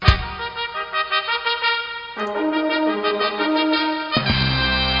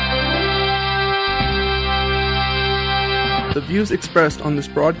views expressed on this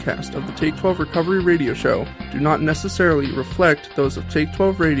broadcast of the Take 12 Recovery Radio Show do not necessarily reflect those of Take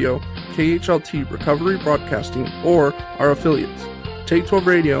 12 Radio, KHLT Recovery Broadcasting, or our affiliates. Take 12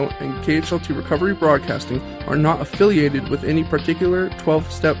 Radio and KHLT Recovery Broadcasting are not affiliated with any particular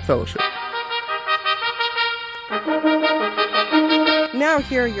 12-step fellowship. Now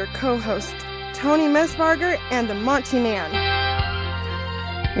here are your co-hosts, Tony Messbarger and the Monty Man.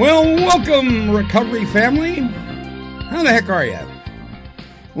 Well, welcome, recovery family. How the heck are you?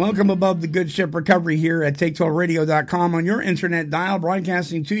 Welcome above the good ship recovery here at Take12Radio.com on your internet dial,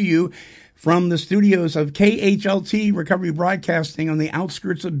 broadcasting to you from the studios of KHLT Recovery Broadcasting on the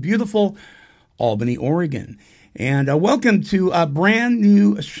outskirts of beautiful Albany, Oregon. And welcome to a brand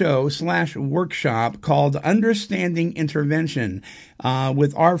new show / workshop called Understanding Intervention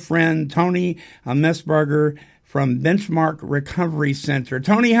with our friend Tony Messbarger from Benchmark Recovery Center.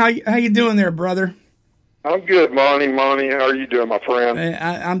 Tony, how you doing there, brother? I'm good, Monty. How are you doing, my friend?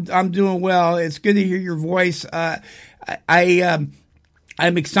 I'm doing well. It's good to hear your voice. I'm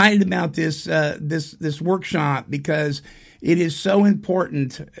excited about this workshop because it is so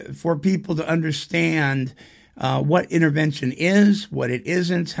important for people to understand what intervention is, what it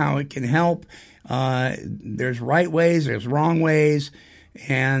isn't, how it can help. There's right ways, there's wrong ways,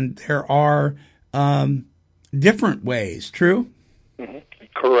 and there are different ways. True? Mm-hmm.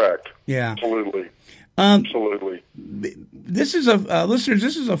 Correct. Yeah. Absolutely. Absolutely. This is listeners.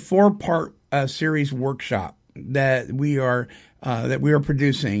 This is a 4-part series workshop that we are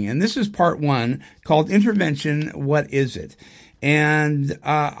producing, and this is part 1 called Intervention. What is it? And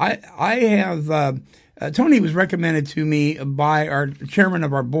I have Tony was recommended to me by our chairman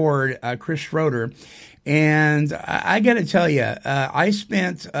of our board, Chris Schroeder, and I got to tell you, I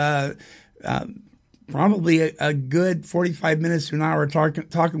spent probably a good 45 minutes to an hour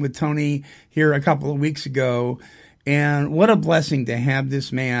talking with Tony here a couple of weeks ago. And what a blessing to have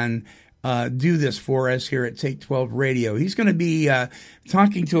this man do this for us here at Take 12 Radio. He's going to be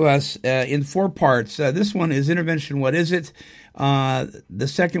talking to us in 4 parts. This one is Intervention. What is it? The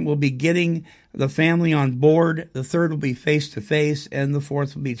second will be Getting the Family on Board. The third will be Face-to-Face. And the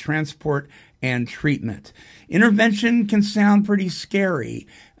fourth will be Transport and Treatment. Intervention can sound pretty scary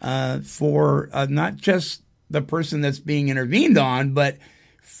for not just the person that's being intervened on, but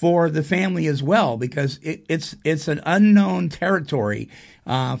for the family as well, because it's an unknown territory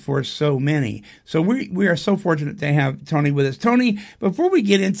for so many. So we are so fortunate to have Tony with us. Tony, before we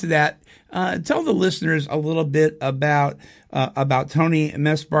get into that, tell the listeners a little bit about Tony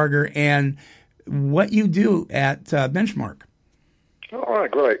Messbarger and what you do at Benchmark. All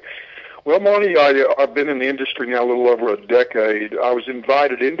right, great. Well, Monty, I've been in the industry now a little over a decade. I was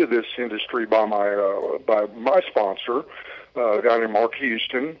invited into this industry by my sponsor, a guy named Mark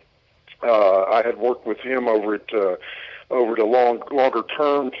Houston. I had worked with him over at a longer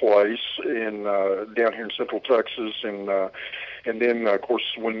term place in down here in Central Texas, and then of course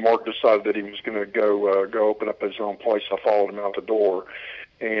when Mark decided that he was going to go open up his own place, I followed him out the door.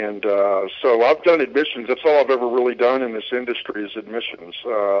 And so I've done admissions. That's all I've ever really done in this industry is admissions.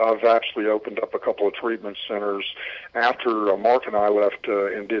 I've actually opened up a couple of treatment centers after Mark and I left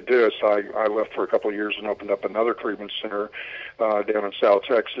and did this. I left for a couple of years and opened up another treatment center down in South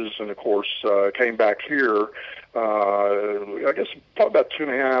Texas, and of course came back here. I guess probably about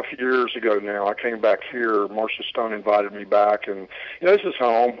 2.5 years ago now, I came back here. Marcia Stone invited me back, and this is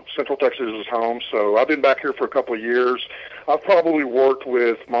home. Central Texas is home, so I've been back here for a couple of years. I've probably worked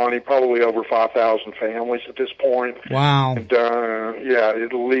with Monty probably over 5,000 families at this point. Wow. And, yeah,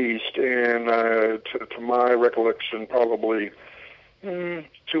 at least. And to my recollection, probably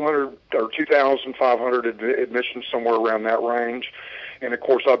 200 or 2,500 admissions, somewhere around that range. And, of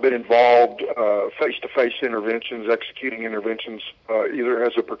course, I've been involved face-to-face interventions, executing interventions either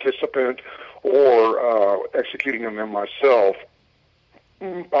as a participant or executing them myself,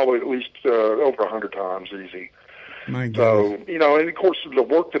 probably at least over 100 times easy. My God. So, and of course, the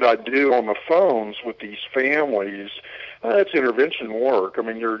work that I do on the phones with these families, it's intervention work. I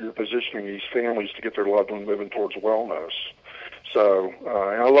mean, you're positioning these families to get their loved one moving towards wellness. So,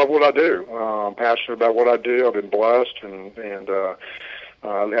 and I love what I do. I'm passionate about what I do. I've been blessed, and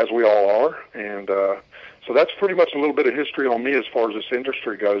as we all are. And so that's pretty much a little bit of history on me as far as this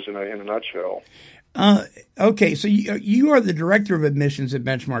industry goes in a nutshell. Okay, so you are the director of admissions at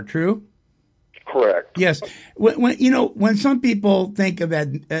Benchmark, true? Correct. Yes. When some people think of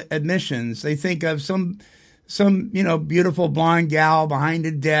admissions, they think of some beautiful blonde gal behind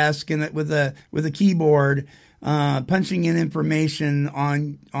a desk and with a keyboard. punching in information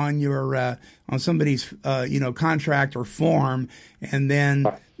on your on somebody's contract or form, and then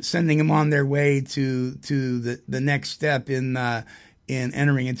sending them on their way to the next step in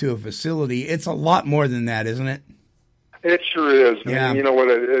entering into a facility. It's a lot more than that, isn't it? It sure is. Yeah. I mean, you know what?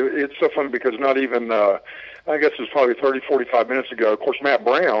 It's so funny because not even, I guess it was probably 30, 45 minutes ago. Of course, Matt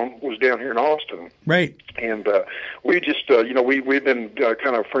Brown was down here in Austin. Right. And we just, we've been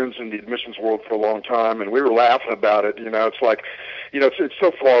kind of friends in the admissions world for a long time, and we were laughing about it. It's like, it's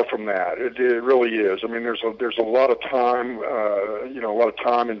so far from that. It really is. I mean, there's a lot of time, a lot of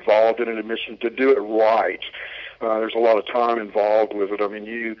time involved in an admission to do it right. There's a lot of time involved with it. I mean,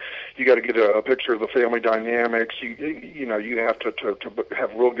 you got to get a picture of the family dynamics. You have to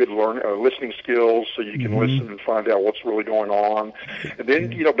have real good listening skills so you can listen and find out what's really going on, and then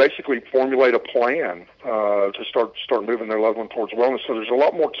basically formulate a plan to start moving their loved one towards wellness. So there's a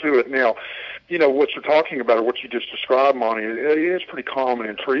lot more to it now. What you're talking about, or what you just described, Monty, it is pretty common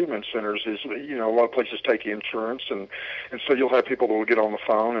in treatment centers. Is a lot of places take insurance, and so you'll have people that will get on the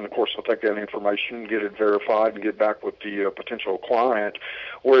phone, and of course they'll take that information, get it verified, and get back with the potential client.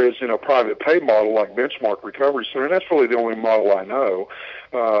 Whereas in a private pay model like Benchmark Recovery Center, and that's really the only model I know.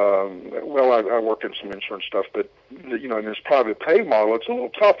 I work in some insurance stuff, but in this private pay model, it's a little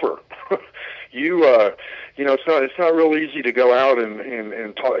tougher. It's not real easy to go out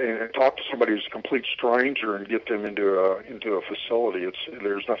and talk to somebody who's a complete stranger and get them into a facility.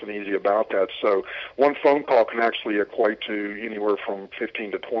 There's nothing easy about that. So one phone call can actually equate to anywhere from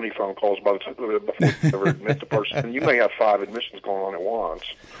 15 to 20 phone calls before you ever admit the person. And you may have 5 admissions going on at once.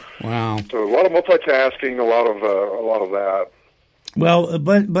 Wow. So a lot of multitasking, a lot of that. Well,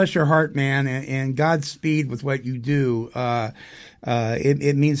 bless your heart, man, and Godspeed with what you do.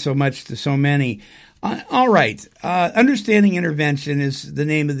 It means so much to so many. All right. Understanding Intervention is the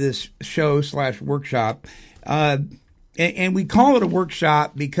name of this show / workshop. And we call it a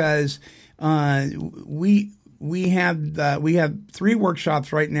workshop because we have 3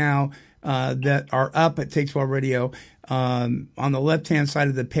 workshops right now that are up at Take 12 Radio. On the left-hand side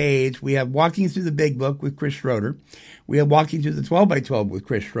of the page, we have Walking Through the Big Book with Chris Schroeder. We have Walking Through the 12 by 12 with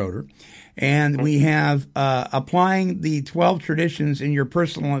Chris Schroeder. And we have Applying the 12 Traditions in Your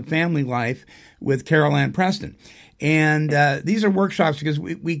Personal and Family Life with Carol Ann Preston. And these are workshops because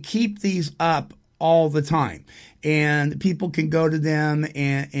we keep these up all the time. And people can go to them,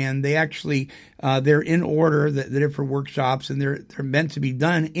 and they actually they're in order, the different workshops, and they're meant to be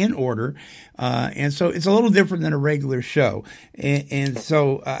done in order. And so it's a little different than a regular show. And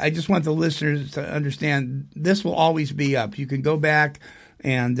so I just want the listeners to understand this will always be up. You can go back,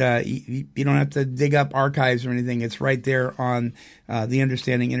 and you don't have to dig up archives or anything. It's right there on the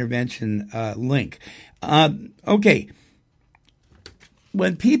Understanding Intervention link. Okay.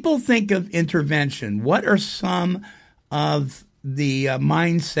 When people think of intervention, what are some of the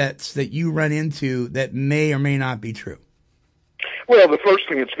mindsets that you run into that may or may not be true? Well, the first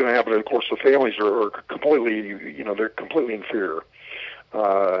thing that's going to happen, of course, the families are completely, they're completely in fear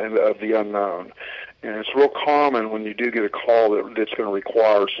of the unknown. And it's real common when you do get a call that's going to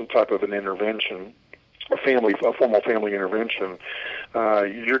require some type of an intervention, a formal family intervention.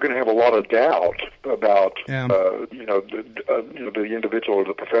 You're going to have a lot of doubt about, the individual or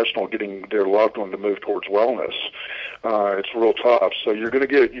the professional getting their loved one to move towards wellness. It's real tough. So you're going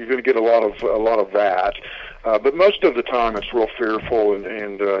to get a lot of that. But most of the time it's real fearful,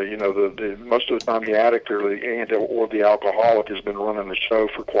 and most of the time the addict or the alcoholic has been running the show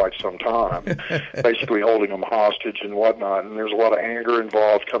for quite some time, basically holding them hostage and whatnot. And there's a lot of anger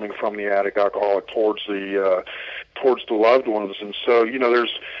involved coming from the addict alcoholic towards the loved ones. And so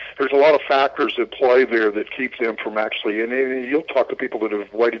there's a lot of factors at play there that keep them from actually. And you'll talk to people that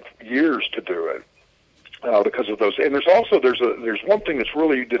have waited years to do it. Because of those, and there's one thing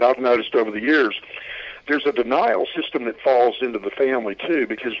that I've noticed over the years. There's a denial system that falls into the family too,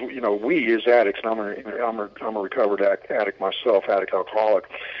 because we as addicts, and I'm a recovered addict myself, addict alcoholic,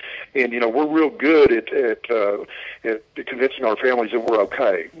 and we're real good at convincing our families that we're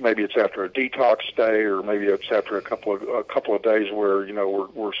okay. Maybe it's after a detox day, or maybe it's after a couple of days where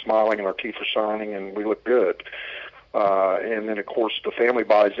we're smiling and our teeth are shining and we look good. And then, of course, the family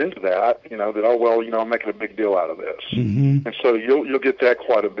buys into that, that, I'm making a big deal out of this. Mm-hmm. And so you'll get that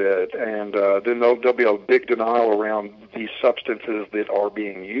quite a bit. And then there'll be a big denial around these substances that are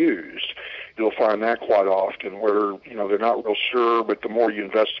being used. You'll find that quite often where, they're not real sure, but the more you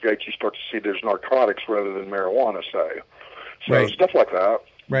investigate, you start to see there's narcotics rather than marijuana, say. So right. Stuff like that.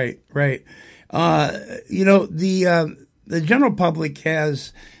 Right. The general public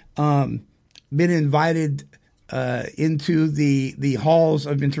has been invited into the halls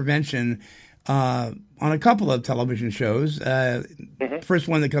of intervention on a couple of television shows. First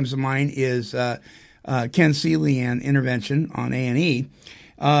one that comes to mind is Ken Seeley and Intervention on A&E.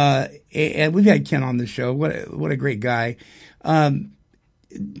 And we've had Ken on the show. What a great guy. Does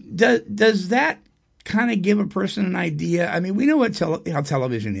that kind of give a person an idea? I mean, we know how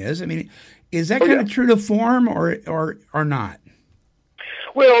television is. I mean, is that kind of true to form or not?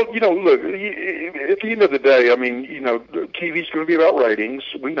 Well, look, at the end of the day, I mean, TV's going to be about ratings.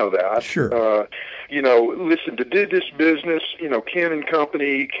 We know that. Sure. Listen, to do this business, Ken and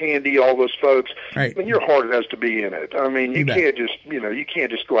Company, Candy, all those folks, right. I mean, your heart has to be in it. I mean, you can't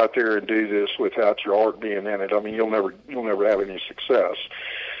just go out there and do this without your heart being in it. I mean, you'll never have any success.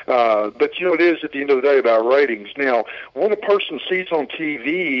 But it is at the end of the day about ratings. Now, what a person sees on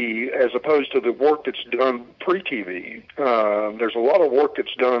TV as opposed to the work that's done pre-TV, there's a lot of work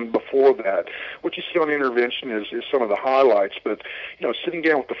that's done before that. What you see on Intervention is some of the highlights, but, sitting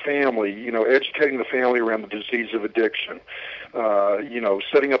down with the family, educating the family around the disease of addiction,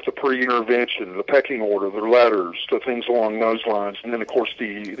 setting up the pre-intervention, the pecking order, their letters, the things along those lines, and then of course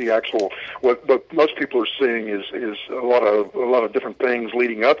the actual what most people are seeing is a lot of different things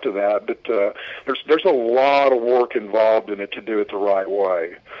leading up to that, but there's a lot of work involved in it to do it the right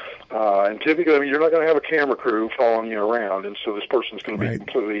way. And typically, I mean, you're not going to have a camera crew following you around, and so this person's going to be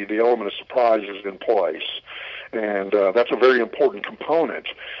completely, the element of surprise is in place. And that's a very important component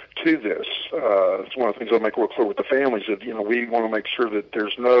to this. It's one of the things I make real clear with the families that, we want to make sure that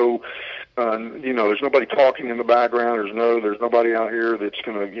there's no, there's nobody talking in the background. There's nobody out here that's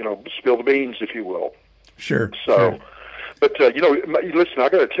going to, spill the beans, if you will. Sure. So. Sure. But, listen, I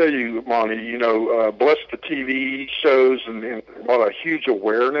got to tell you, Monty, bless the TV shows and brought a huge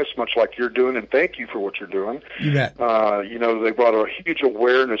awareness, much like you're doing, and thank you for what you're doing. You bet. They brought a huge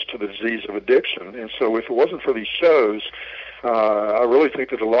awareness to the disease of addiction. And so if it wasn't for these shows, I really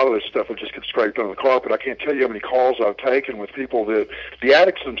think that a lot of this stuff would just get scraped under the carpet. I can't tell you how many calls I've taken with people that, the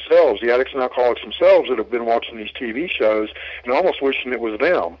addicts and alcoholics themselves that have been watching these TV shows and almost wishing it was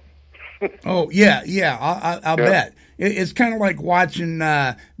them. Oh, yeah. I'll bet. It's kind of like watching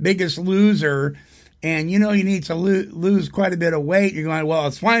Biggest Loser, and you need to lose quite a bit of weight. You're going, well,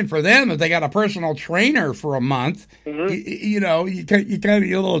 it's fine for them if they got a personal trainer for a month. Mm-hmm. You kind of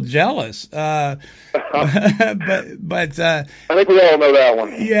be a little jealous. But I think we all know that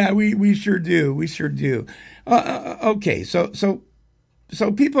one. Yeah, we sure do. We sure do. Okay, so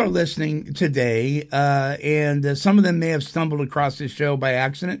people are listening today, and some of them may have stumbled across this show by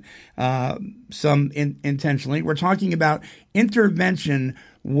accident, some intentionally. We're talking about intervention.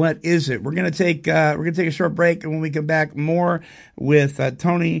 What is it? We're gonna take a short break, and when we come back, more with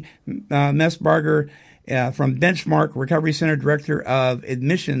Tony Messbarger from Benchmark Recovery Center, Director of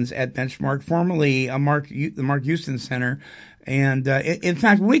Admissions at Benchmark, formerly the Mark Houston Center. And in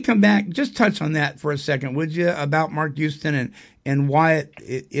fact, when we come back, just touch on that for a second, would you, about Mark Houston and why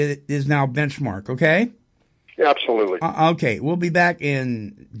it is now Benchmark, okay? Absolutely. Okay, we'll be back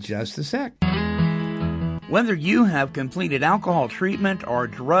in just a sec. Whether you have completed alcohol treatment or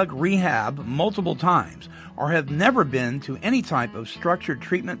drug rehab multiple times or have never been to any type of structured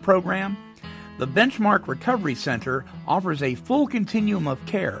treatment program, the Benchmark Recovery Center offers a full continuum of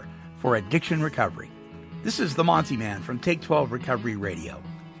care for addiction recovery. This is the Monty Man from Take 12 Recovery Radio.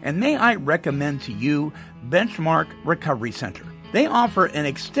 And may I recommend to you Benchmark Recovery Center. They offer an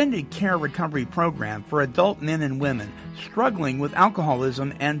extended care recovery program for adult men and women struggling with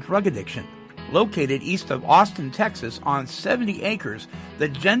alcoholism and drug addiction. Located east of Austin, Texas on 70 acres, the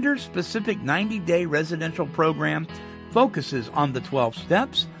gender-specific 90-day residential program focuses on the 12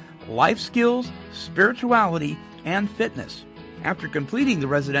 steps, life skills, spirituality, and fitness. After completing the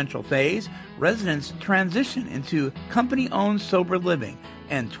residential phase, residents transition into company-owned sober living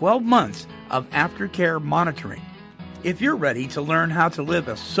and 12 months of aftercare monitoring. If you're ready to learn how to live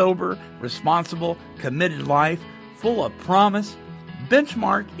a sober, responsible, committed life full of promise,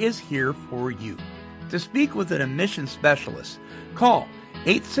 Benchmark is here for you. To speak with an admissions specialist, call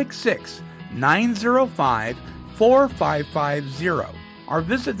 866-905-4550 or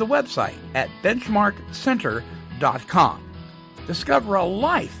visit the website at benchmarkcenter.com. Discover a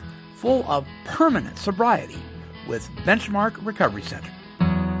life full of permanent sobriety with Benchmark Recovery Center.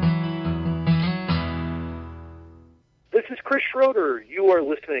 This is Chris Schroeder. You are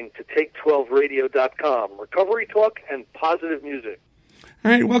listening to Take12Radio.com, recovery talk and positive music.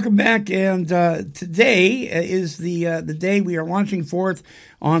 All right, welcome back. And today is the day we are launching forth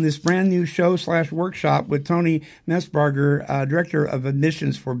on this brand new show / workshop with Tony Messbarger, Director of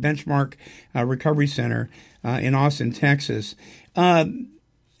Admissions for Benchmark Recovery Center in Austin, Texas.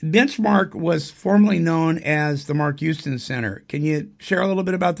 Benchmark was formerly known as the Mark Houston Center. Can you share a little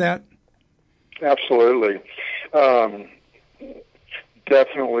bit about that? Absolutely.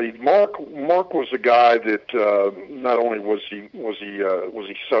 Definitely, Mark was a guy that not only was he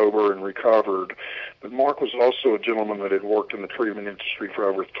sober and recovered, but Mark was also a gentleman that had worked in the treatment industry for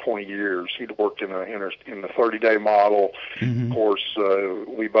over 20 years. He'd worked in the 30-day model. Mm-hmm. Of course,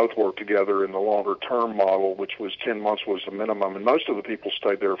 we both worked together in the longer-term model, which was 10 months was the minimum, and most of the people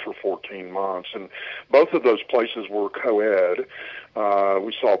stayed there for 14 months. And both of those places were co-ed.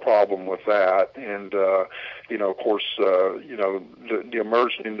 We saw a problem with that, and of course, the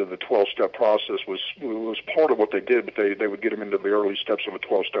immersion into the 12-step process was part of what they did, but they would get them into the early steps of a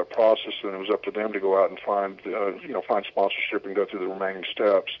 12-step process, and it was up to them to go out and find sponsorship and go through the remaining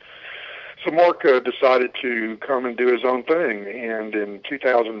steps. So Mark decided to come and do his own thing, and in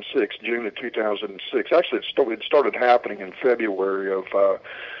 2006, June of 2006, actually it started happening in February of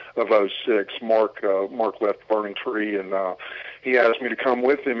 06. Mark left Burning Tree, and he asked me to come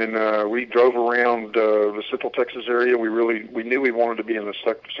with him, and we drove around the Central Texas area. We knew we wanted to be in the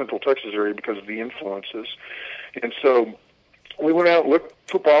Central Texas area because of the influences, and so we went out and looked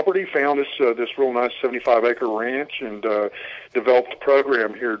for property, found this real nice 75-acre ranch, and developed a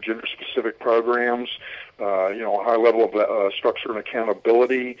program here, gender-specific programs, a high level of structure and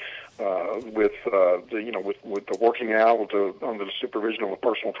accountability, with the working out under the supervision of a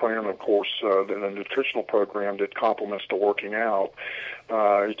personal trainer, and of course then a nutritional program that complements the working out.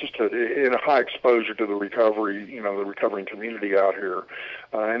 It's just in a high exposure to the recovery, the recovering community out here,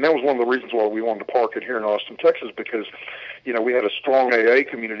 and that was one of the reasons why we wanted to park it here in Austin, Texas, because we had a strong AA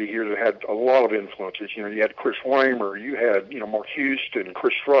community here that had a lot of influences. You had Chris Weimer, you had Mark Houston,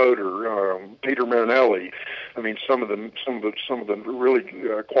 Chris Schroeder, Peter Marinelli. I mean, some of the really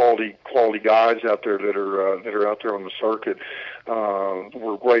quality guys out there that are out there on the circuit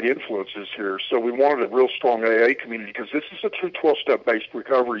were great influences here. So we wanted a real strong AA community because this is a true 12-step based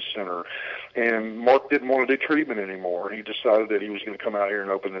recovery center. And Mark didn't want to do treatment anymore. He decided that he was going to come out here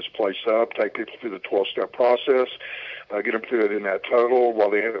and open this place up, take people through the 12-step process, get them through it in that total. While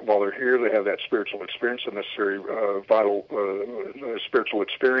they're here, they have that spiritual experience, a necessary vital spiritual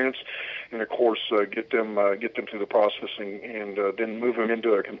experience, and of course get them through the process and then move them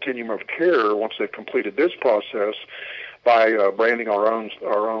into a continuum of care once they've completed this process, by branding our own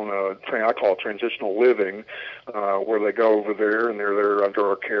I call it transitional living, where they go over there and they're there under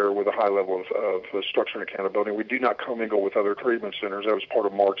our care with a high level of structure and accountability. We do not commingle with other treatment centers. That was part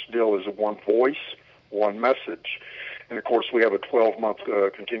of Mark's deal, is one voice, one message. And of course, we have a 12-month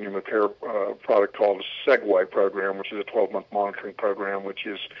continuum of care product called the Segway program, which is a 12-month monitoring program, which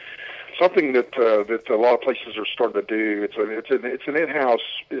is something that a lot of places are starting to do. It's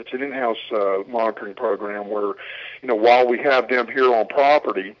an in-house monitoring program where, while we have them here on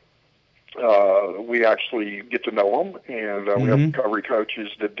property, we actually get to know them, and we have recovery coaches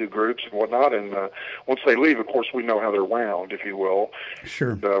that do groups and whatnot. And once they leave, of course, we know how they're wound, if you will.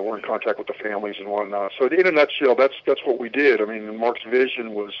 Sure. And, we're in contact with the families and whatnot. So in a nutshell, that's what we did. I mean, Mark's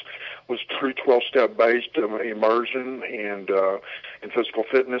vision was true 12-step based immersion and physical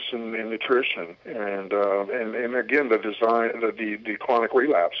fitness and nutrition, and again the design, the chronic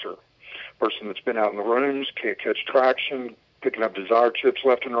relapser, person that's been out in the rooms, can't catch traction, picking up desire chips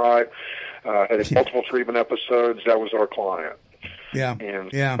left and right, had multiple treatment episodes. That was our client. Yeah.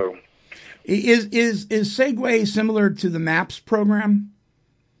 And yeah. So, is Segway similar to the MAPS program?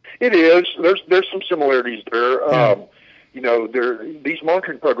 It is. There's some similarities there. Yeah. These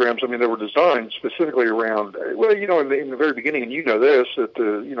monitoring programs, I mean, they were designed specifically around, in the very beginning, and this, that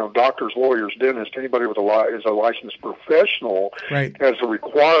the, doctors, lawyers, dentists, anybody with is a licensed professional, right, has a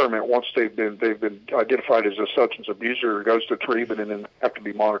requirement once they've been identified as a substance abuser, goes to treatment, and then have to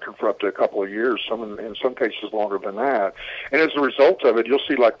be monitored for up to a couple of years, in some cases longer than that. And as a result of it, you'll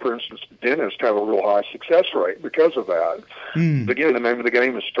see, like, for instance, dentists have a real high success rate because of that. Again, the name of the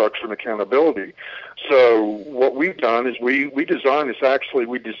game is structure and accountability. So what we've done is we designed this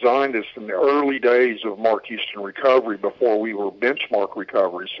in the early days of Mark Houston Recovery, before we were Benchmark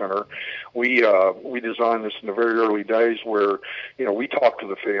Recovery Center. We designed this in the very early days where, we talk to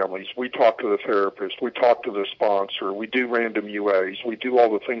the families, we talk to the therapist, we talk to the sponsor, we do random UAs, we do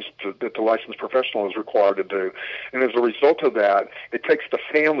all the things that the licensed professional is required to do. And as a result of that, it takes the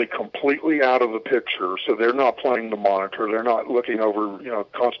family completely out of the picture, so they're not playing the monitor, they're not looking over,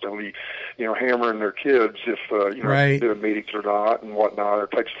 constantly, hammering their kids if, right, doing meetings or not and whatnot.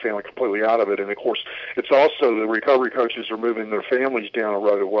 It takes the family completely out of it. And of course, it's also the recovery coaches are moving their families down a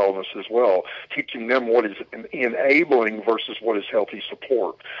road of wellness as well, teaching them what is enabling versus what is healthy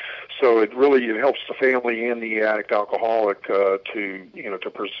support. So it helps the family and the addict alcoholic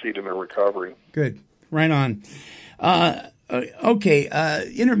to proceed in their recovery. Good. Right on. Okay,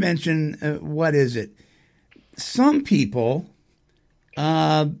 intervention, what is it? Some people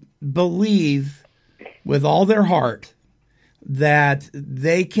believe with all their heart that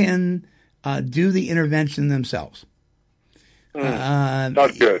they can do the intervention themselves.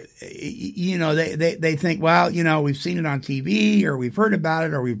 Not good. You know, they think, well, you know, we've seen it on TV or we've heard about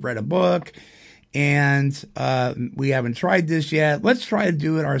it or we've read a book and we haven't tried this yet. Let's try to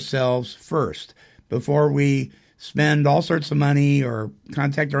do it ourselves first before we spend all sorts of money or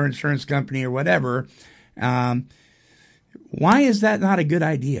contact our insurance company or whatever. Why is that not a good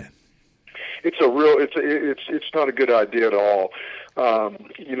idea? It's not a good idea at all.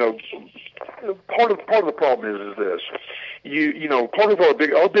 You know, part of the problem is this. You know, part of our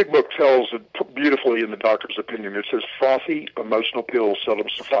big book tells it beautifully in the doctor's opinion. It says frothy emotional pills seldom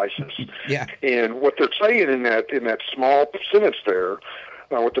suffices. Yeah. And what they're saying in that small sentence there,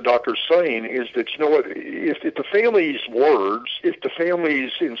 what the doctor's saying is that, you know what, if the family's words, if the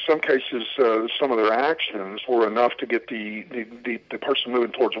family's, in some cases, some of their actions were enough to get the person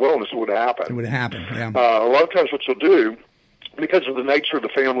moving towards wellness, it would happen. It would happen, yeah. A lot of times what you'll do, because of the nature of the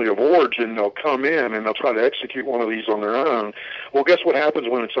family of origin, they'll come in and they'll try to execute one of these on their own. Well, guess what happens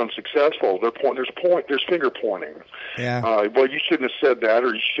when it's unsuccessful? There's finger pointing. Yeah. Well, you shouldn't have said that,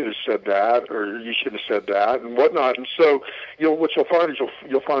 or you should have said that, or you shouldn't have said that, and whatnot. And so, you know, what you'll find is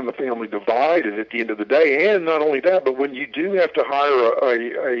you'll find the family divided at the end of the day. And not only that, but when you do have to hire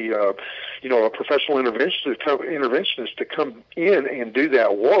a professional interventionist to come in and do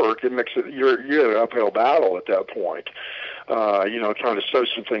that work, it makes it you're in an uphill battle at that point. Trying to sew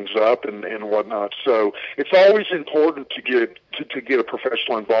some things up and whatnot. So it's always important to get a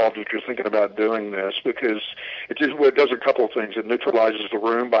professional involved if you're thinking about doing this, because it does a couple of things. It neutralizes the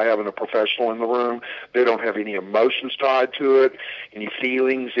room by having a professional in the room. They don't have any emotions tied to it, any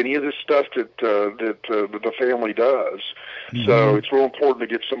feelings, any of this stuff that the family does. Mm-hmm. So it's real important to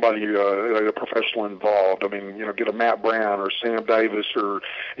get somebody, a professional involved. I mean, you know, get a Matt Brown or Sam Davis or,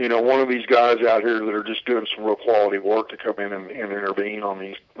 you know, one of these guys out here that are just doing some real quality work to come in and intervene on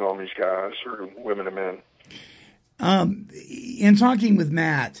these guys or women and men. In talking with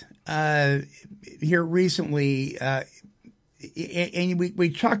Matt here recently, and we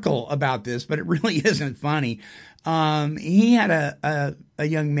chuckle about this, but it really isn't funny. He had a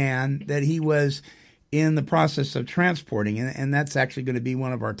young man that he was in the process of transporting, and that's actually going to be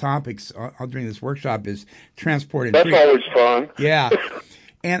one of our topics during this workshop is transporting. That's always fun. Yeah.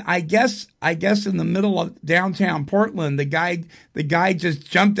 And I guess in the middle of downtown Portland, the guy just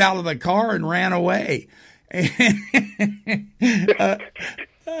jumped out of the car and ran away. It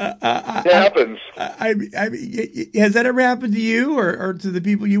happens. Has that ever happened to you or to the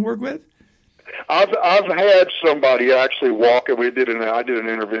people you work with? I've had somebody actually walk. I did an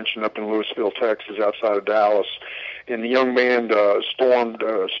intervention up in Louisville, Texas, outside of Dallas, and the young man stormed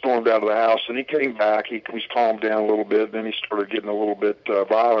out of the house, and he came back. He was calmed down a little bit, then he started getting a little bit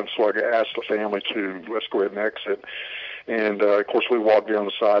violent. So I asked the family to let's go ahead and exit. And of course, we walked down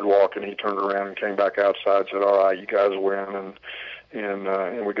the sidewalk, and he turned around and came back outside. Said, "All right, you guys win."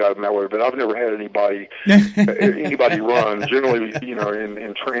 And we got him that way. But I've never had anybody run. Generally, you know,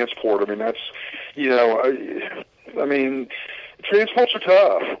 in transport. I mean, that's, you know, I mean, transports are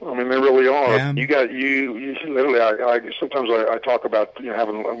tough. I mean, they really are. Yeah. You literally. I sometimes I talk about, you know,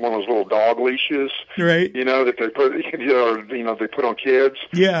 having one of those little dog leashes, right? You know, that they put, they put on kids.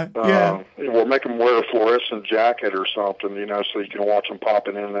 Yeah, yeah. Or make them wear a fluorescent jacket or something, you know, so you can watch them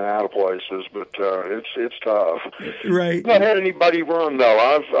popping in and out of places. But it's tough. Right. I've not had anybody run though.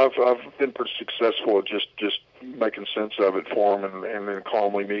 I've been pretty successful at just making sense of it for them and then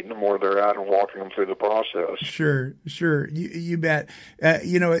calmly meeting them where they're at and walking them through the process. Sure. You bet.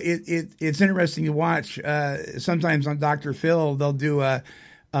 You know, it's interesting to watch. Sometimes on Dr. Phil, they'll do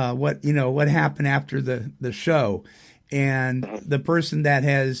what happened after the show, and the person that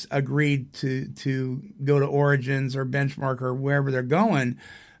has agreed to go to Origins or Benchmark or wherever they're going,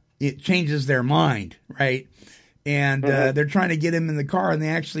 it changes their mind, right? And they're trying to get him in the car, and they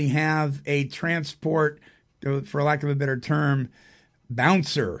actually have a transport, for lack of a better term,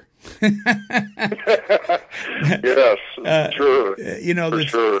 bouncer. Yes, sure. You know,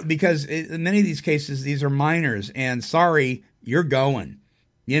 sure. Because in many of these cases, these are minors, and sorry, you're going.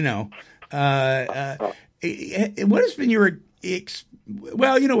 You know, what has been your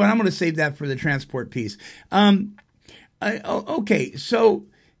well, you know what? I'm going to save that for the transport piece. Okay, so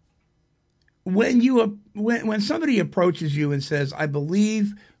when somebody approaches you and says, "I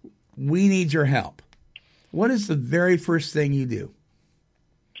believe we need your help," what is the very first thing you do?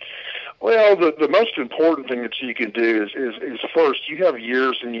 Well, the most important thing that you can do is first, you have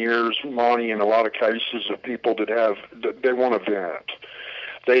years and years, Monty, in a lot of cases of people that they want to vent.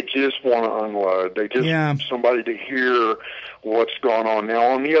 They just want to unload. They just want somebody to hear what's going on. Now,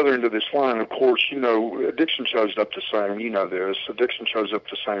 on the other end of this line, of course, addiction shows up the same. You know this. Addiction shows up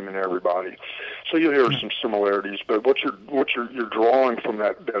the same in everybody. So you'll hear some similarities, but what you're drawing from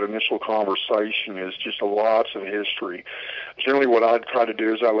that initial conversation is just lots of history. Generally, what I try to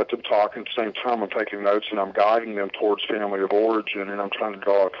do is I let them talk, and at the same time I'm taking notes and I'm guiding them towards family of origin, and I'm trying to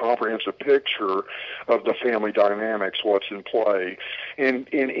draw a comprehensive picture of the family dynamics, what's in play. And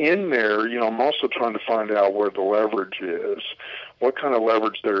in there, I'm also trying to find out where the leverage is, what kind of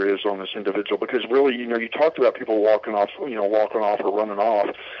leverage there is on this individual. Because really, you talked about people walking off or running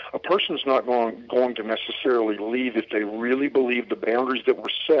off. A person's not going to necessarily leave if they really believe the boundaries that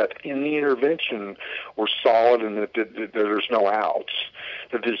were set in the intervention were solid and that there's no outs.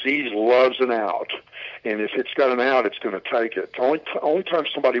 The disease loves an out. And if it's got an out, it's going to take it. The only time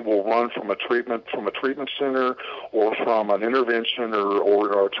somebody will run from a treatment center or from an intervention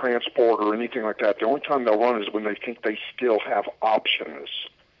or a transport or anything like that, the only time they'll run is when they think they still have options.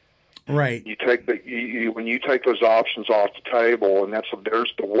 Right. When you take those options off the table, and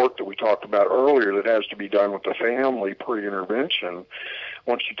there's the work that we talked about earlier that has to be done with the family pre-intervention.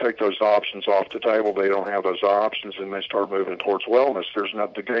 Once you take those options off the table, they don't have those options, and they start moving towards wellness.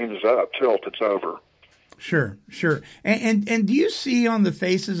 The game is up. Tilt. It's over. Sure. And do you see on the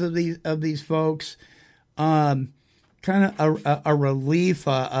faces of these folks, kind of a relief,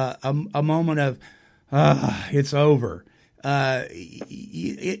 a moment of, it's over.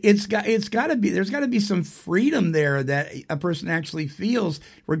 It's got to be. There's got to be some freedom there that a person actually feels,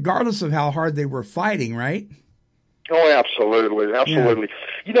 regardless of how hard they were fighting. Right? Oh, absolutely. Yeah.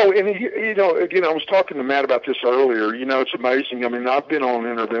 Again, I was talking to Matt about this earlier. It's amazing. I mean, I've been on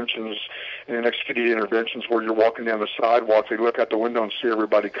interventions and executed interventions where you're walking down the sidewalk, they look out the window and see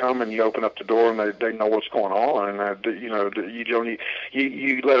everybody come, and you open up the door and they know what's going on. And you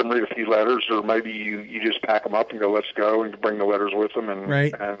let them read a few letters, or maybe you just pack them up and go, let's go, and bring the letters with them and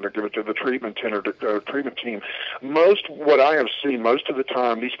give it to the treatment team. What I have seen most of the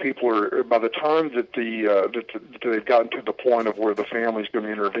time, these people are, by the time that they've gotten to the point of where the family's going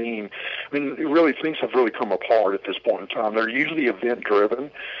to intervene, I mean, really things have really come apart at this point in time. They're usually event driven.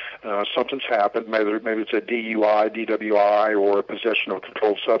 Something's happened. Maybe it's a DUI, DWI, or a possession of a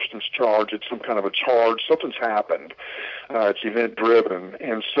controlled substance charge. It's some kind of a charge. Something's happened. It's event driven,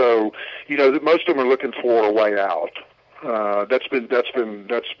 and so most of them are looking for a way out. That's been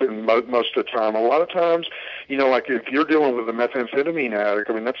most of the time. A lot of times, like if you're dealing with a methamphetamine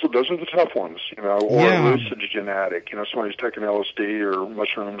addict, I mean, those are the tough ones, or a hallucinogen addict, somebody who's taking LSD or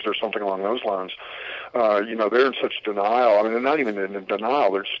mushrooms or something along those lines. They're in such denial. I mean, they're not even in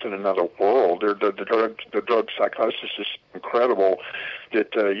denial. They're just in another world. The drug psychosis is incredible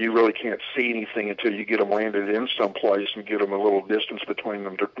that you really can't see anything until you get them landed in some place and get them a little distance between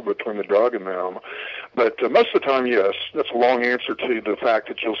the drug and them. But most of the time, yes, that's a long answer to the fact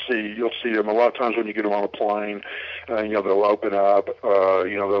that you'll see them a lot of times when you get them on a plane. They'll open up.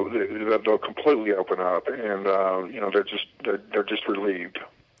 They'll completely open up, and they're just relieved.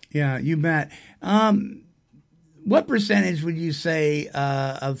 Yeah, you bet. What percentage would you say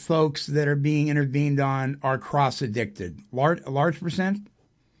of folks that are being intervened on are cross-addicted? A large percent?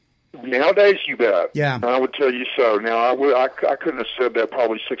 Nowadays, you bet. Yeah. I would tell you so. Now, I couldn't have said that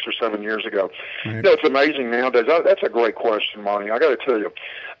probably 6 or 7 years ago. Right. It's amazing nowadays. That's a great question, Monty. I got to tell you.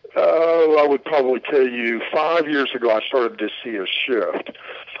 I would probably tell you 5 years ago, I started to see a shift.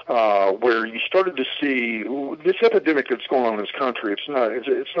 Where you started to see this epidemic that's going on in this country. It's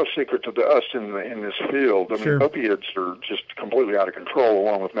no secret to us in this field. I mean, opiates are just completely out of control,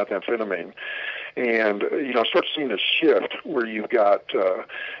 along with methamphetamine. And I start seeing a shift where you've got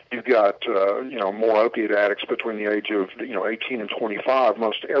more opiate addicts between the age of 18 and 25.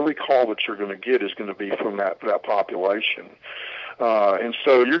 Most every call that you're going to get is going to be from that population. And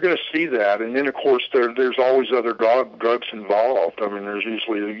so you're going to see that, and then of course there's always other drugs involved. I mean, there's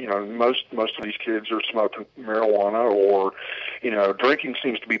usually most of these kids are smoking marijuana, or drinking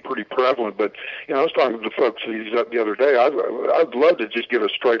seems to be pretty prevalent. But I was talking to folks the other day. I'd love to just get a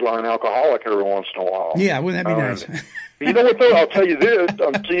straight line alcoholic every once in a while. Yeah, wouldn't that be nice? You know what though? I'll tell you this.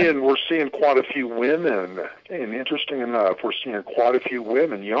 We're seeing quite a few women, and interesting enough, we're seeing quite a few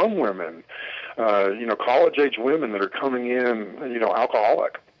women, young women. College-age women that are coming in,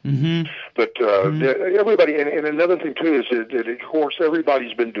 alcoholic. Mm-hmm. But everybody, and another thing too is that of course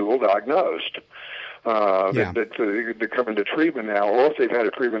everybody's been dual diagnosed. that come into treatment now, or if they've had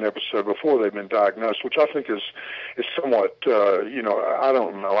a treatment episode before they've been diagnosed, which I think is somewhat, I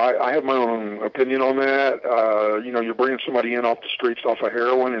don't know. I have my own opinion on that. You're bringing somebody in off the streets off of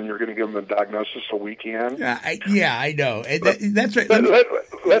heroin, and you're going to give them a diagnosis a week in. I know. That's right.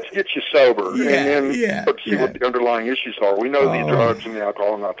 Let's get you sober, and then see what the underlying issues are. We know the drugs and the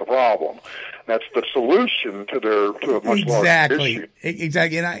alcohol are not the problem. That's the solution to a much larger issue.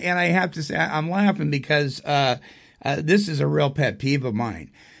 Exactly. And I have to say, I'm laughing because this is a real pet peeve of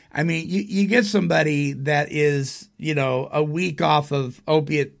mine. I mean, you get somebody that is, a week off of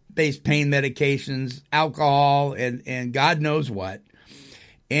opiate-based pain medications, alcohol, and God knows what,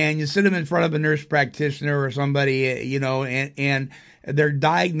 and you sit them in front of a nurse practitioner or somebody, and they're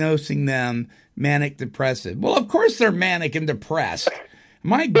diagnosing them manic depressive. Well, of course they're manic and depressed.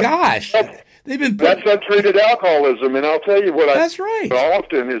 My gosh. That's untreated alcoholism, and I'll tell you what that's right.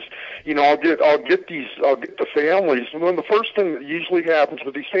 Often is, I'll get the families. Well, the first thing that usually happens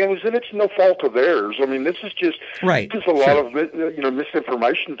with these families, and it's no fault of theirs. I mean, this is just a lot of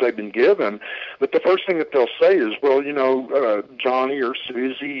misinformation they've been given. But the first thing that they'll say is, well, Johnny or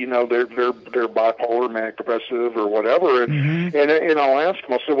Susie, they're bipolar, manic depressive, or whatever, and I'll ask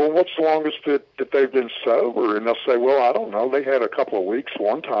them. I'll say, well, what's the longest that they've been sober? And they'll say, well, I don't know. They had a couple of weeks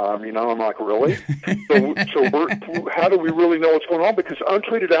one time. I'm like, really? So how do we really know what's going on? Because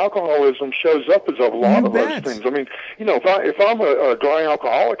untreated alcoholism shows up as a lot of those things. I mean, if I'm a dry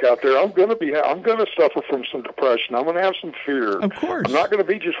alcoholic out there, I'm going to suffer from some depression. I'm going to have some fear. Of course. I'm not going to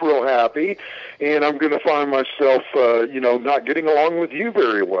be just real happy, and I'm going to find myself, not getting along with you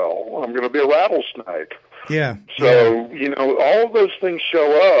very well. I'm going to be a rattlesnake. Yeah. So, all of those things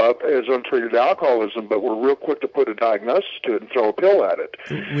show up as untreated alcoholism, but we're real quick to put a diagnosis to it and throw a pill at it.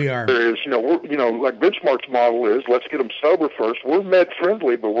 We are. Whereas, like Benchmark's model is, let's get them sober first. We're med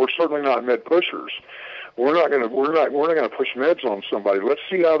friendly, but we're certainly not med pushers. We're not going to push meds on somebody. Let's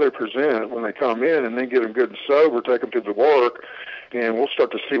see how they present when they come in, and then get them good and sober, take them to the work, and we'll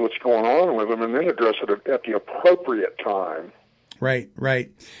start to see what's going on with them, and then address it at the appropriate time. Right.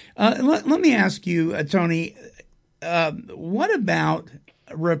 Let me ask you, Tony, what about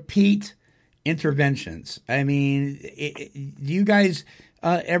repeat interventions? I mean, do you guys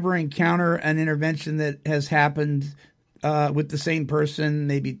ever encounter an intervention that has happened with the same person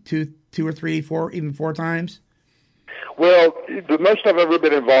maybe two or three, even four times? Well, the most I've ever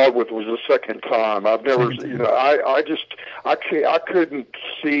been involved with was the second time. I've never, I couldn't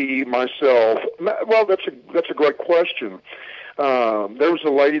see myself. Well, that's a great question. There was a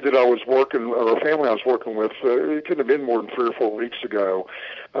lady that I was working, or a family I was working with, it couldn't have been more than 3 or 4 weeks ago.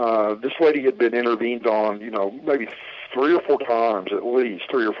 This lady had been intervened on, maybe 3 or 4 times, at least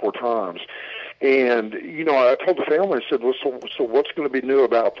 3 or 4 times. And, I told the family, I said, well, so what's going to be new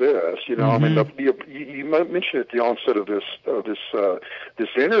about this? I mean, you mentioned at the onset of this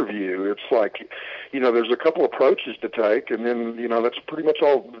interview, it's like, there's a couple approaches to take, and then, that's pretty much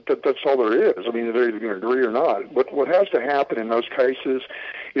all, that's all there is. I mean, they're either going to agree or not. But what has to happen in those cases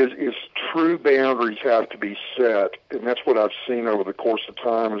is true boundaries have to be set, and that's what I've seen over the course of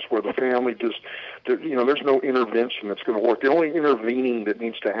time, is where the family just, there's no intervention that's going to work. The only intervening that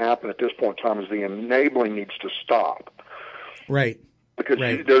needs to happen at this point in time is the enabling needs to stop. Right. Because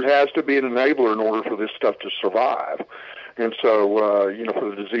there has to be an enabler in order for this stuff to survive. And so, for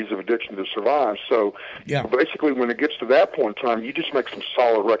the disease of addiction to survive. So, basically, when it gets to that point in time, you just make some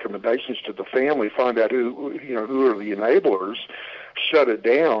solid recommendations to the family, find out who are the enablers, shut it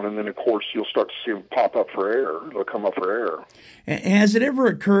down, and then, of course, you'll start to see them pop up for air. They'll come up for air. Has it ever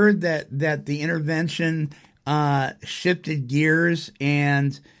occurred that the intervention shifted gears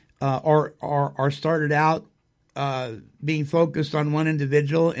and or started out being focused on one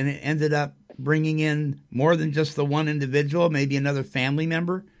individual, and it ended up bringing in more than just the one individual, maybe another family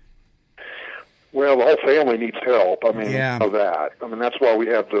member? Well, the whole family needs help. I mean, know that. I mean, that's why we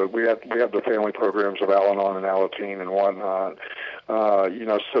have the family programs of Al-Anon and Alateen and whatnot.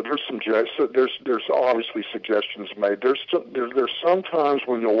 So there's obviously suggestions made. There's sometimes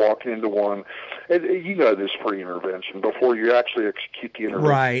when you'll walk into one, and this pre-intervention before you actually execute the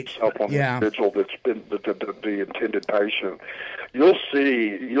intervention itself on the individual that's been the intended patient. You'll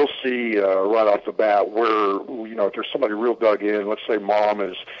see right off the bat where if there's somebody real dug in. Let's say mom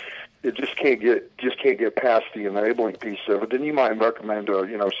is. It just can't get past the enabling piece of it. Then you might recommend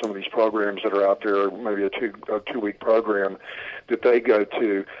some of these programs that are out there, maybe a 2-week program that they go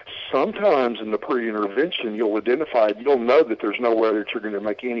to sometimes in the pre-intervention, you'll know that there's no way that you're going to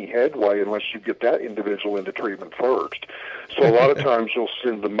make any headway unless you get that individual into treatment first. So a lot of times you'll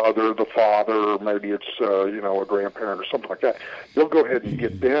send the mother, the father, or maybe it's, a grandparent or something like that. You'll go ahead and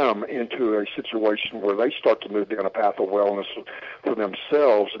get them into a situation where they start to move down a path of wellness for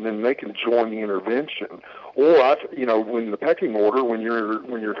themselves, and then they can join the intervention. Or, when the pecking order, when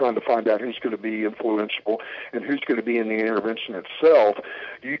you're trying to find out who's going to be influential and who's going to be in the intervention itself,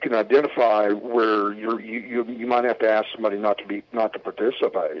 you can identify where you might have to ask somebody not to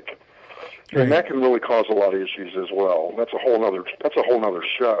participate. Right. And that can really cause a lot of issues as well. That's a whole nother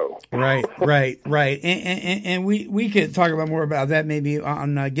show. Right. And we could talk about more about that maybe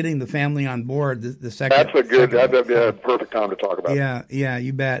on getting the family on board. The second. That'd be a perfect time to talk about. Yeah,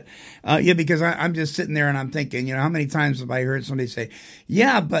 you bet. Because I'm just sitting there and I'm thinking, how many times have I heard somebody say,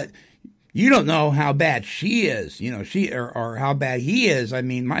 "Yeah, but you don't know how bad she is," or how bad he is. I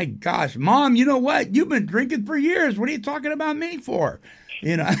mean, my gosh, Mom, you know what? You've been drinking for years. What are you talking about me for?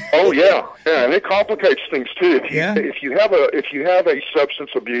 Oh yeah, and it complicates things too. If you have a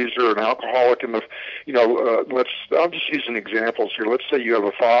substance abuser, an alcoholic, I'm just using examples here. Let's say you have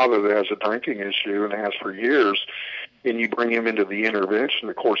a father that has a drinking issue and has for years, and you bring him into the intervention.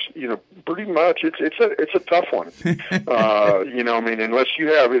 Of course, pretty much it's a tough one.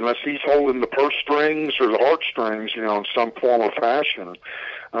 Unless he's holding the purse strings or the heartstrings, in some form or fashion.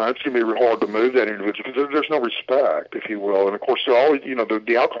 It's going to be real hard to move that individual because there's no respect, if you will. And of course, they're always,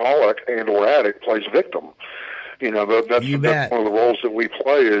 the alcoholic and or addict plays victim. That's one of the roles that we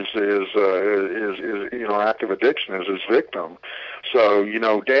play is active addiction is victim. So,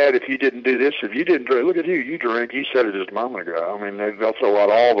 Dad, if you didn't do this, if you didn't drink, look at you drink. You said it just a moment ago. I mean, they'll throw out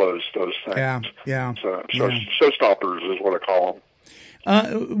all those things. Yeah. So showstoppers is what I call them.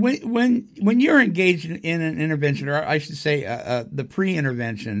 When you're engaged in an intervention, or I should say, the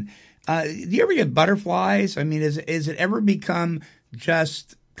pre-intervention, do you ever get butterflies? I mean, is it ever become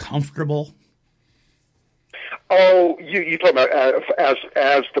just comfortable? Oh, you talking about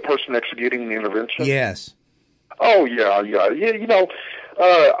as the person executing the intervention? Yes. Oh yeah. I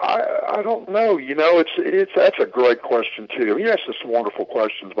don't know. That's a great question too. You asked us some wonderful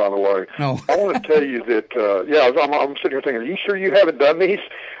questions, by the way. Oh. I want to tell you that. I'm sitting here thinking, are you sure you haven't done these?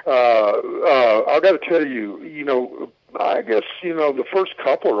 I've got to tell you. I guess the first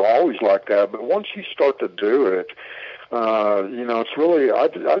couple are always like that, but once you start to do it, it's really, I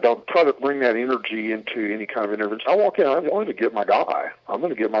don't try to bring that energy into any kind of intervention. I walk in, I'm going to get my guy. I'm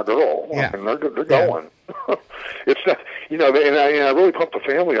going to get my girl. Yeah. And they're going. It's not, and I really pump the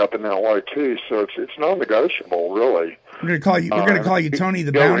family up in that way too. So it's non-negotiable, really. We're going to call you. We're going to call you Tony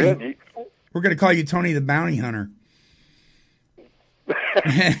the Bounty. We're going to call you Tony the Bounty Hunter. Go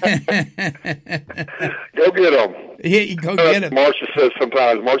get them. Yeah, go get them. Marcia says,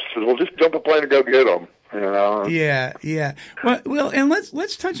 well, just jump a plane and go get them. Yeah. Well, and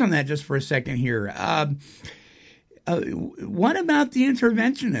let's touch on that just for a second here. What about the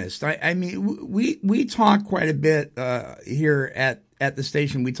interventionist? I mean, we talk quite a bit here at the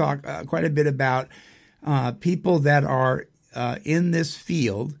station. We talk quite a bit about people that are in this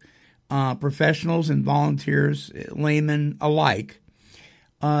field, professionals and volunteers, laymen alike,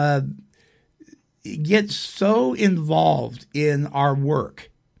 get so involved in our work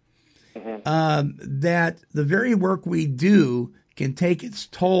that the very work we do can take its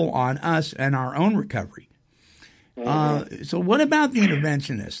toll on us and our own recovery. So what about the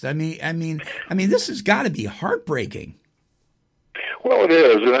interventionist? I mean, this has got to be heartbreaking. Well, it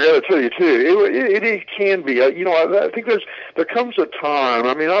is, and I got to tell you too, it can be. I think there comes a time.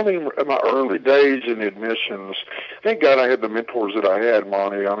 I mean, in my early days in admissions, thank God I had the mentors that I had,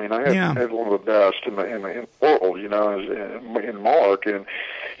 Monty. I mean, I had one of the best in the world, in Mark, and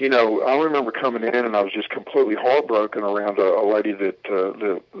I remember coming in and I was just completely heartbroken around a lady that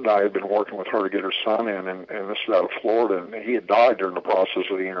I had been working with her to get her son in, and this is out of Florida, and he had died during the process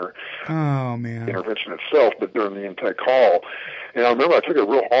of the intervention itself, but during the intake call. And I remember I took it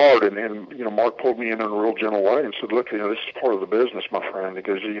real hard, and Mark pulled me in a real gentle way and said, "Look, this is part of the business, my friend."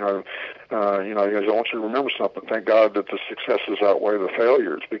 Because he goes, "I want you to remember something. Thank God that the successes outweigh the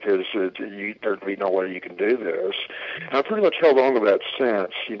failures, because there'd be no way you can do this." And I pretty much held on to that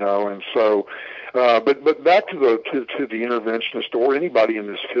sense, and so. But back to the interventionist or anybody in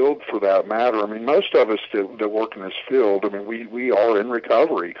this field for that matter. I mean, most of us that work in this field, I mean, we are in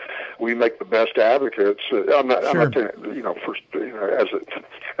recovery. We make the best advocates. I'm not saying,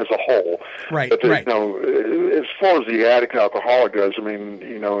 as a whole. Right. But as far as the addict alcoholic goes, I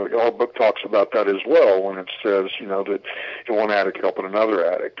mean, our book talks about that as well when it says, that one addict helping another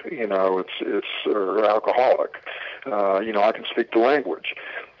addict. It's or alcoholic. I can speak the language.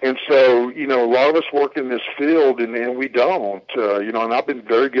 And so, a lot of us work in this field, and we don't. And I've been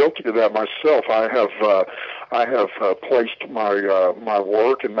very guilty of that myself. I have placed my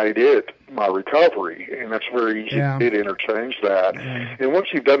work and made it my recovery, and that's very easy to interchange that. Yeah. And once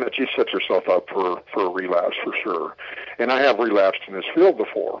you've done that, you set yourself up for a relapse for sure. And I have relapsed in this field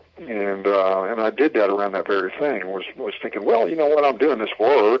before, and I did that around that very thing. Was thinking, well, you know what, I'm doing this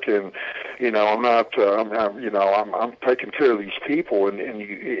work, and I'm taking care of these people, and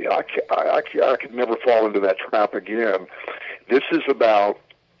I could never fall into that trap again. This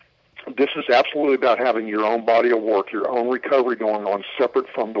is absolutely about having your own body of work, your own recovery going on, separate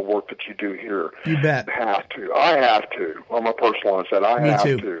from the work that you do here. You bet. I have to. I'm a personalized that. I have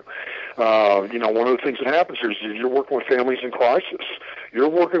to. One of the things that happens here is you're working with families in crisis. You're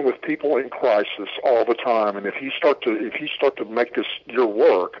working with people in crisis all the time, and if you start to make this your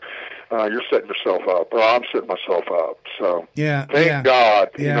work, you're setting yourself up, or I'm setting myself up. So thank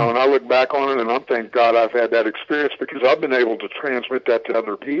God, and I look back on it, and I'm thank God I've had that experience, because I've been able to transmit that to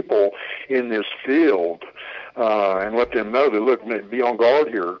other people in this field, and let them know that, look, be on guard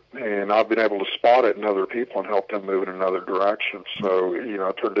here. And I've been able to spot it in other people and help them move in another direction. So,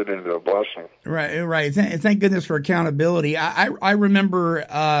 I turned it into a blessing. Right. Thank goodness for accountability. I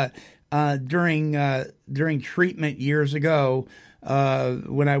remember during treatment years ago,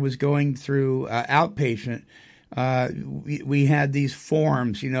 when I was going through outpatient, we had these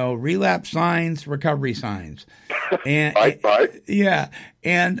forms, relapse signs, recovery signs. And right. Yeah.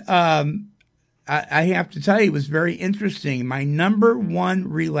 And I have to tell you, it was very interesting. My number one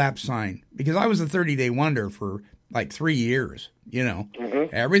relapse sign, because I was a 30-day wonder for like 3 years,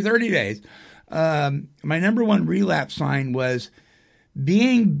 every 30 days. My number one relapse sign was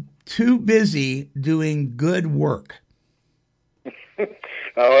being too busy doing good work.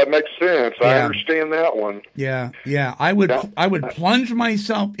 That makes sense. I understand that one. Yeah. I would plunge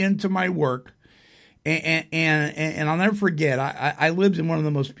myself into my work, and I'll never forget. I lived in one of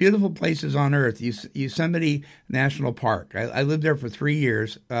the most beautiful places on earth, Yosemite National Park. I lived there for 3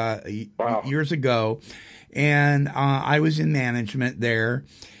 years, years ago, and I was in management there.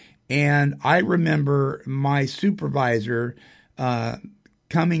 And I remember my supervisor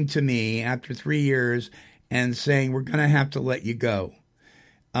coming to me after 3 years and saying, "We're going to have to let you go."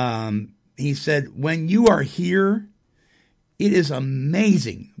 He said, "When you are here, it is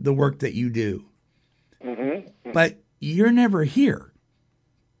amazing the work that you do. Mm-hmm. But you're never here."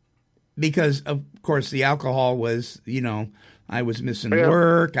 Because, of course, the alcohol was, I was missing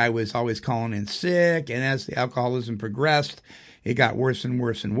work. I was always calling in sick. And as the alcoholism progressed, it got worse and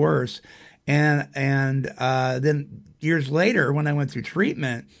worse and worse. And then years later, when I went through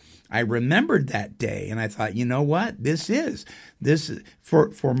treatment, I remembered that day, and I thought, you know what? This is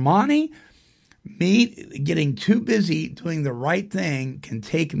for Monty, me getting too busy doing the right thing can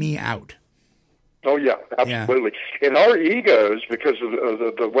take me out. Oh yeah, absolutely. Yeah. And our egos, because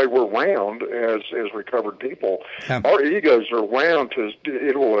of the way we're wound as recovered people, our egos are wound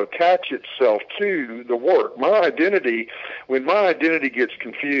it will attach itself to the work. When my identity gets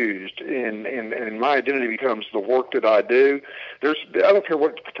confused and my identity becomes the work that I do, I don't care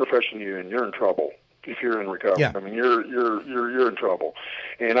what profession you're in trouble. If you're in recovery, yeah. I mean, you're in trouble.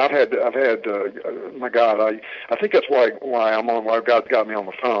 And I've had, my God, I think that's why God got me on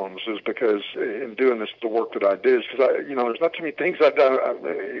the phones, is because in doing the work that I do, is because there's not too many things I've done,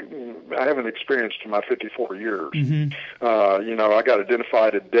 I haven't experienced in my 54 years. Mm-hmm. I got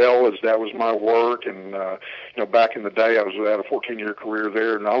identified at Dell as that was my work, and back in the day, I had a 14-year career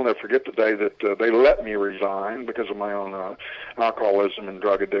there, and I'll never forget the day that they let me resign because of my own alcoholism and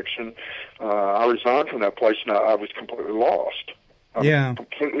drug addiction. I resigned from that place, and I was completely lost. I was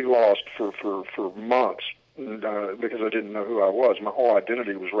completely lost for months because I didn't know who I was. My whole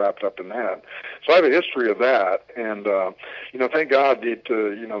identity was wrapped up in that. So I have a history of that, and thank God that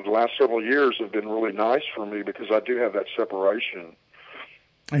the last several years have been really nice for me because I do have that separation.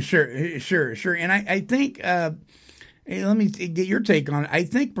 Sure. And I think, let me get your take on it. I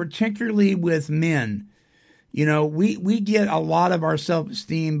think particularly with men, we get a lot of our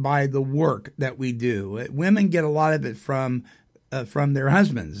self-esteem by the work that we do. Women get a lot of it from their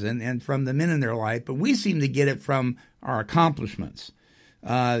husbands and from the men in their life, but we seem to get it from our accomplishments.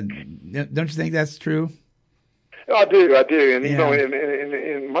 Don't you think that's true? I do, and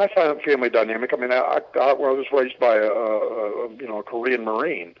in my family dynamic, I mean, I was raised by a Korean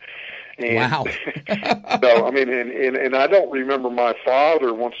Marine. And, wow. So, I mean, and I don't remember my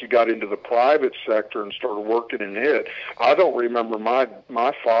father once he got into the private sector and started working in it. I don't remember my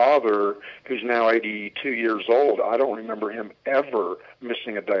father, who's now 82 years old. I don't remember him ever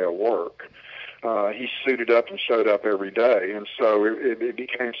missing a day of work. he suited up and showed up every day. And so it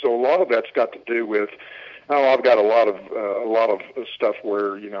became, so a lot of that's got to do with, I've got a lot of stuff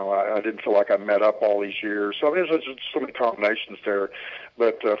where, you know, I didn't feel like I met up all these years. So there's just so many combinations there.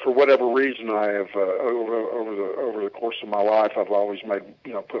 But for whatever reason, I have over the course of my life, I've always made,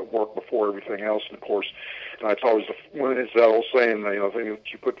 you know, put work before everything else. And of course, it's always it's that old saying, you know, the thing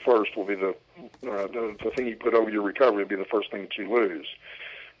that you put first will be the thing you put over your recovery will be the first thing that you lose.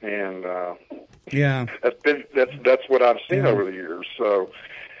 And yeah, that's what I've seen over the years. So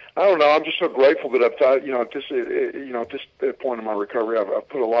I don't know. I'm just so grateful that I've thought, you know, at this point in my recovery, I've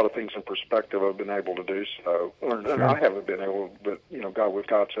put a lot of things in perspective. I've been able to do so, and Sure. I haven't been able, but you know, with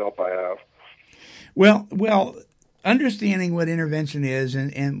God's help, I have. Well, understanding what intervention is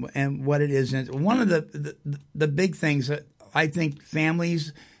and what it isn't. One of the big things that I think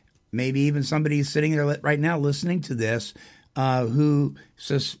families, maybe even somebody sitting there right now listening to this, who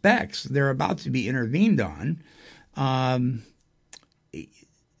suspects they're about to be intervened on.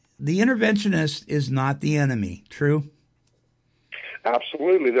 The interventionist is not the enemy. True?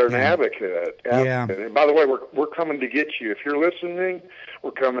 Absolutely, they're an advocate. Yeah. And by the way, we're coming to get you. If you're listening,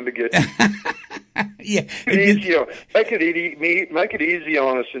 we're coming to get you. Yeah. Make it easy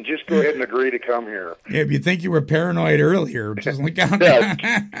on us, and just go ahead and agree to come here. Yeah, if you think you were paranoid earlier, just look out. Yeah,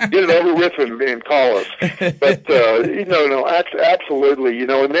 get it over with and call us. But absolutely, you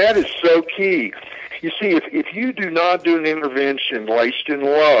know, and that is so key. You see, if you do not do an intervention laced in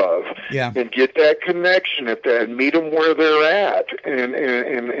love, yeah, and get that connection at that, and meet them where they're at, and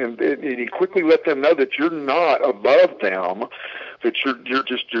you quickly let them know that you're not above them, that you're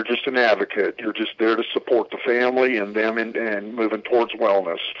just an advocate. You're just there to support the family and them and moving towards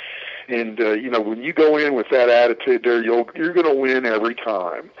wellness. And you know, when you go in with that attitude, there you're going to win every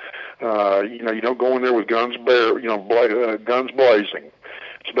time. You know, you don't go in there with guns blazing.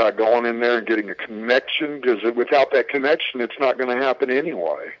 It's about going in there and getting a connection, because without that connection, it's not going to happen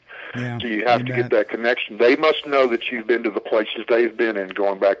anyway. Yeah, so you have to get that connection. They must know that you've been to the places they've been in,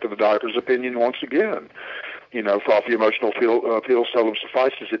 going back to the doctor's opinion once again. You know, for all the emotional appeal seldom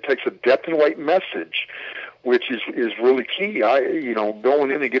suffices. It takes a depth and weight message, which is really key.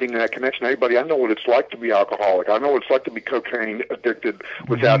 Going in and getting that connection. Everybody, I know what it's like to be alcoholic. I know what it's like to be cocaine addicted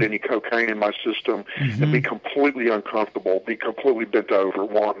without any cocaine in my system, and be completely uncomfortable, be completely bent over,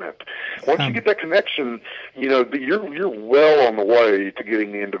 wanting it. Once you get that connection, you know, you're well on the way to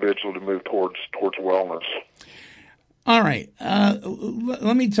getting the individual to move towards wellness. All right.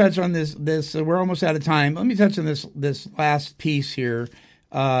 Let me touch on this. We're almost out of time. Let me touch on this last piece here.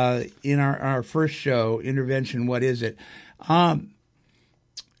 In our first show, Intervention, What Is It?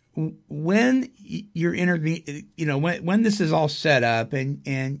 When you're when this is all set up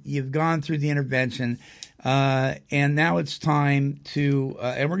and you've gone through the intervention, and now it's time to,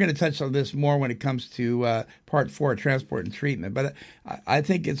 and we're going to touch on this more when it comes to part 4, transport and treatment, but I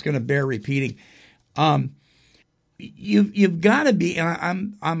think it's going to bear repeating. You've got to be,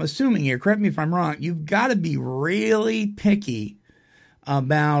 and I'm assuming here, correct me if I'm wrong, you've got to be really picky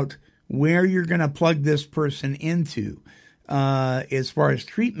about where you're going to plug this person into as far as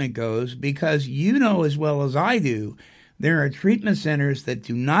treatment goes, because you know as well as I do, there are treatment centers that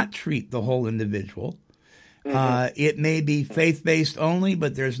do not treat the whole individual. It may be faith-based only,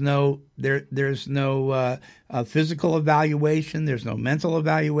 but there's no physical evaluation, there's no mental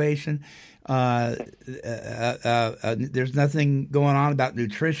evaluation, there's nothing going on about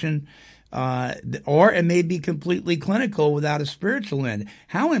nutrition. Or it may be completely clinical without a spiritual end.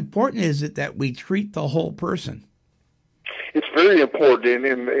 How important is it that we treat the whole person? It's very important,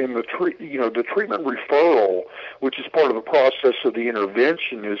 and the treatment referral, which is part of the process of the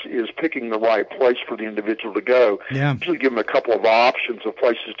intervention, is picking the right place for the individual to go. Yeah. Usually give them a couple of options of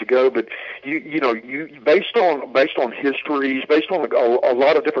places to go, but you based on histories, based on a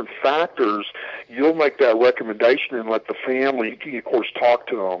lot of different factors, you'll make that recommendation and let the family, of course, talk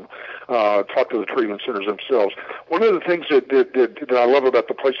to them, talk to the treatment centers themselves. One of the things that I love about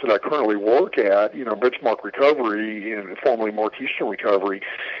the place that I currently work at, Benchmark Recovery and formerly Mark Houston Recovery,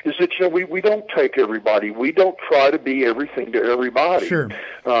 is that we don't take everybody. We don't try to be everything to everybody. Sure.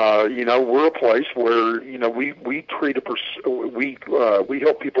 We're a place where we treat we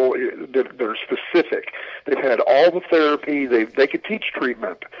help people that are specific. They've had all the therapy. They could teach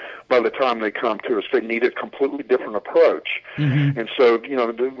treatment by the time they come to us. They need a completely different approach. And so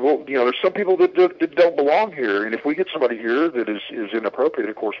there's some people that don't belong here, and if we get somebody here that is inappropriate,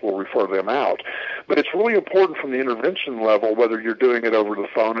 of course we'll refer them out. But it's really important from the intervention level, whether you're doing it over the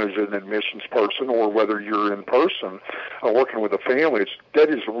phone as an admissions person or whether you're in person working with a family. That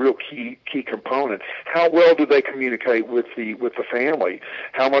is a real key component. How well do they communicate with the family?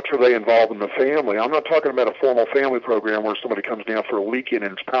 How much are they involved in the family? I'm not talking about a formal family program where somebody comes down for a weekend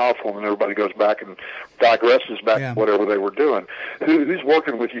and it's powerful and everybody goes back and digresses back to whatever they were doing. Who's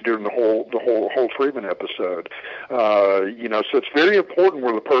working with you during the whole treatment episode? So it's very important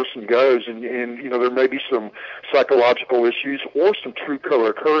where the person goes, and there may be some psychological issues or some true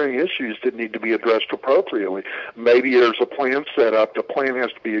co-occurring issues that need to be addressed appropriately. Maybe there's a plan set up. The plan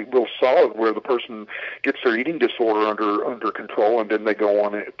has to be real solid where the person gets their eating disorder under control, and then they go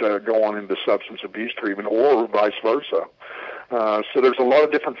on into substance abuse treatment, or vice versa. So there's a lot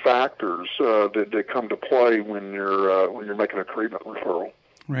of different factors that come to play when you're making a treatment referral.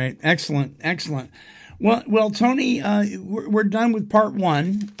 Right. Excellent. Well, Tony, we're done with part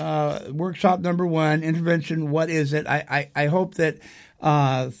one, workshop number one, intervention. What is it? I hope that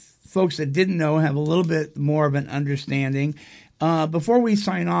folks that didn't know have a little bit more of an understanding. Before we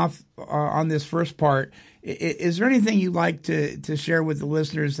sign off on this first part, is there anything you'd like to share with the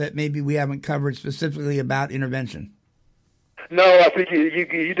listeners that maybe we haven't covered specifically about intervention? No, I think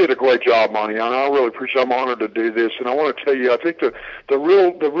you did a great job, Monty, and I really appreciate. I'm honored to do this, and I want to tell you, I think the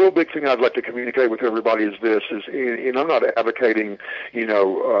real big thing I'd like to communicate with everybody is this: and I'm not advocating,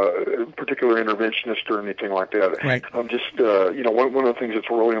 particular interventionist or anything like that. Right. I'm just, one of the things that's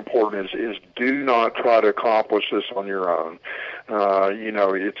really important is do not try to accomplish this on your own.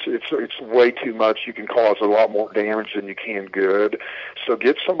 It's way too much. You can cause a lot more damage than you can good. So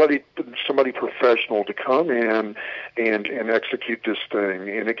get somebody professional to come in and execute this thing,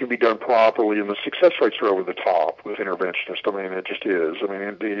 and it can be done properly. And the success rates are over the top with interventionists. I mean, it just is. I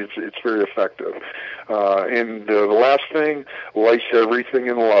mean, it's very effective. And the last thing, lace everything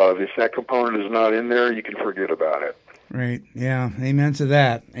in love. If that component is not in there, you can forget about it. Right. Yeah. Amen to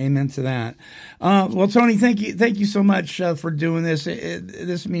that. Well, Tony, thank you so much for doing this.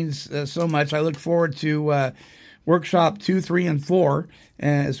 This means so much. I look forward to workshop 2, 3, and 4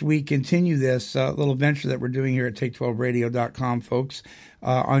 as we continue this little venture that we're doing here at Take12Radio.com, folks,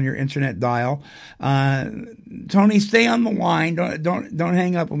 on your internet dial. Tony, stay on the line. Don't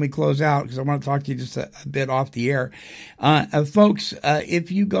hang up when we close out, because I want to talk to you just a bit off the air. Folks,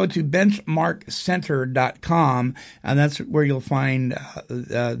 if you go to benchmarkcenter.com, and that's where you'll find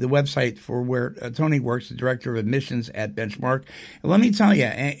the website for where Tony works, the director of admissions at Benchmark. And let me tell you,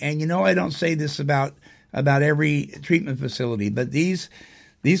 and I don't say this about every treatment facility, but these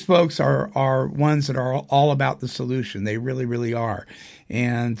folks are ones that are all about the solution. They really, really are.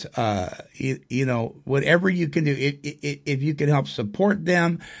 And, whatever you can do, if you can help support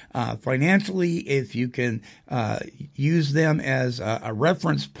them financially, if you can use them as a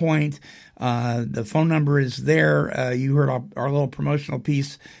reference point, the phone number is there. You heard our little promotional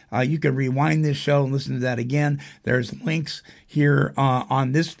piece. You can rewind this show and listen to that again. There's links here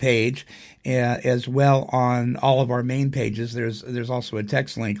on this page, as well on all of our main pages. There's also a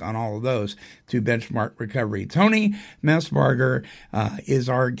text link on all of those to Benchmark Recovery. Tony Messbarger is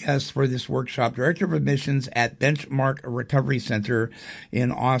our guest for this workshop, Director of Admissions at Benchmark Recovery Center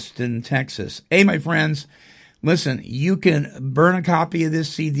in Austin, Texas. Hey, my friends, listen, you can burn a copy of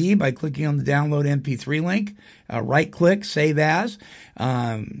this CD by clicking on the download MP3 link. Right-click, save as.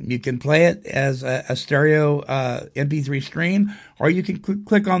 You can play it as a stereo MP3 stream, or you can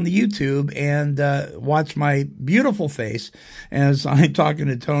click on the YouTube and watch my beautiful face as I'm talking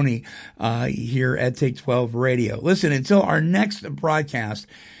to Tony here at Take 12 Radio. Listen, until our next broadcast,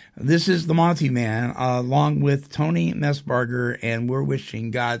 this is the Monty Man along with Tony Messbarger, and we're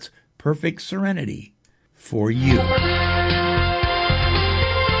wishing God's perfect serenity for you.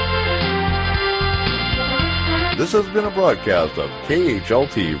 This has been a broadcast of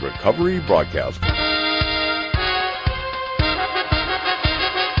KHLT Recovery Broadcasting.